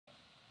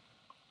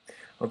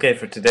Okay,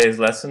 for today's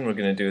lesson, we're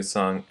going to do a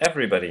song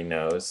everybody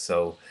knows,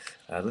 so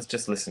let's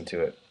just listen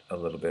to it a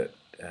little bit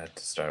to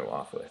start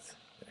off with.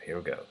 Here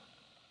we go.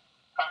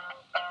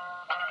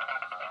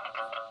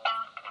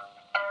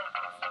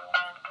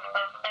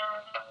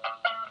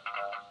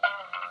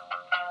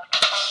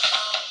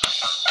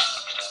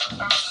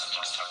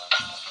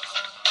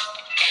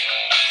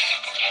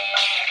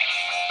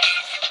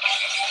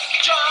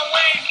 John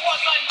Wayne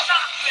was a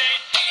Nazi.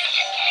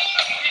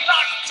 He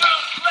liked to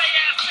play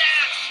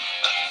SS.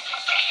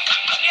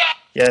 Yeah.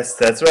 Yes,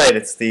 that's right.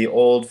 It's the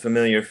old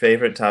familiar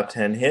favorite top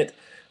 10 hit,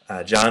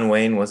 John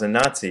Wayne Was a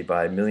Nazi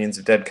by Millions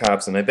of Dead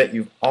Cops, and I bet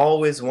you've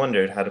always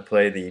wondered how to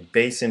play the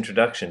bass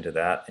introduction to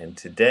that, and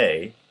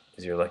today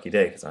is your lucky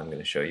day because I'm going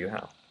to show you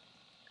how.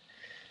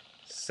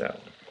 So,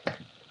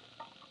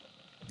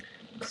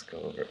 let's go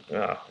over.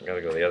 I've got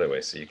to go the other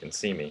way so you can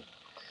see me.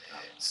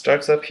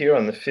 Starts up here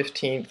on the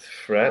 15th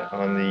fret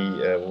on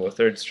the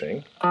 3rd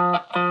string.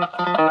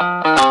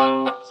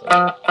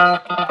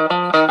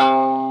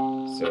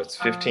 So it's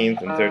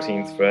 15th and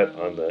 13th fret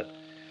on the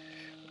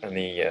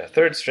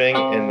 3rd string,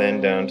 and then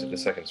down to the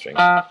 2nd string.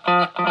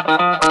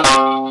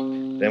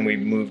 Then we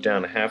move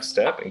down a half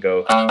step and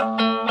go.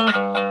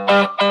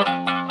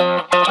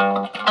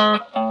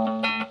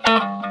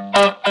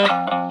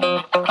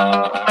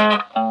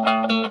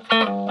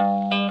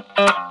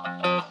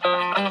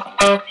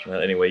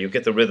 Well, anyway, you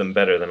get the rhythm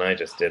better than I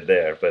just did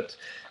there, but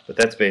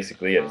that's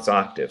basically it. It's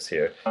octaves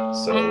here.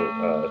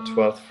 So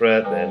 12th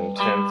fret, then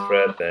 10th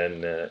fret,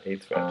 then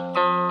 8th fret.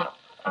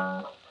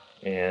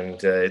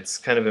 And it's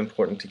kind of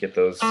important to get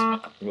those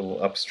little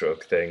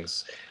upstroke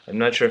things. I'm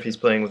not sure if he's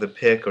playing with a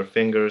pick or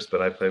fingers,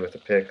 but I play with a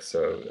pick,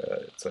 so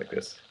it's like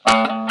this.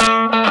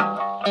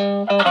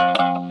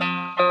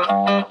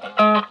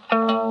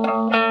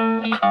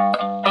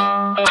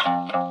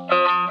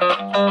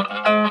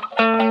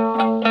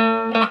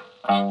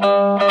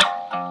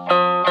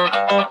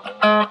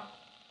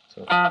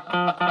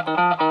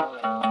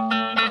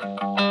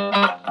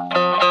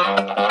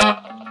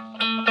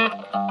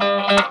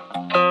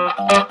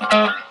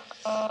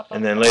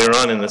 And then later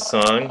on in the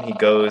song, he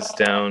goes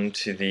down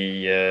to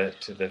the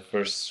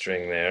 1st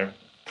string there,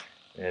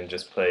 and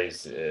just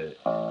plays A,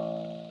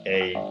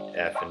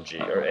 F, and G,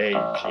 or A,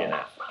 G, and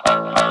F.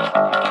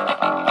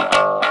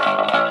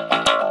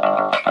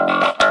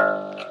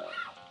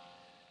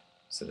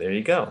 So there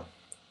you go.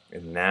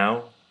 And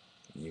now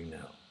you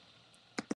know.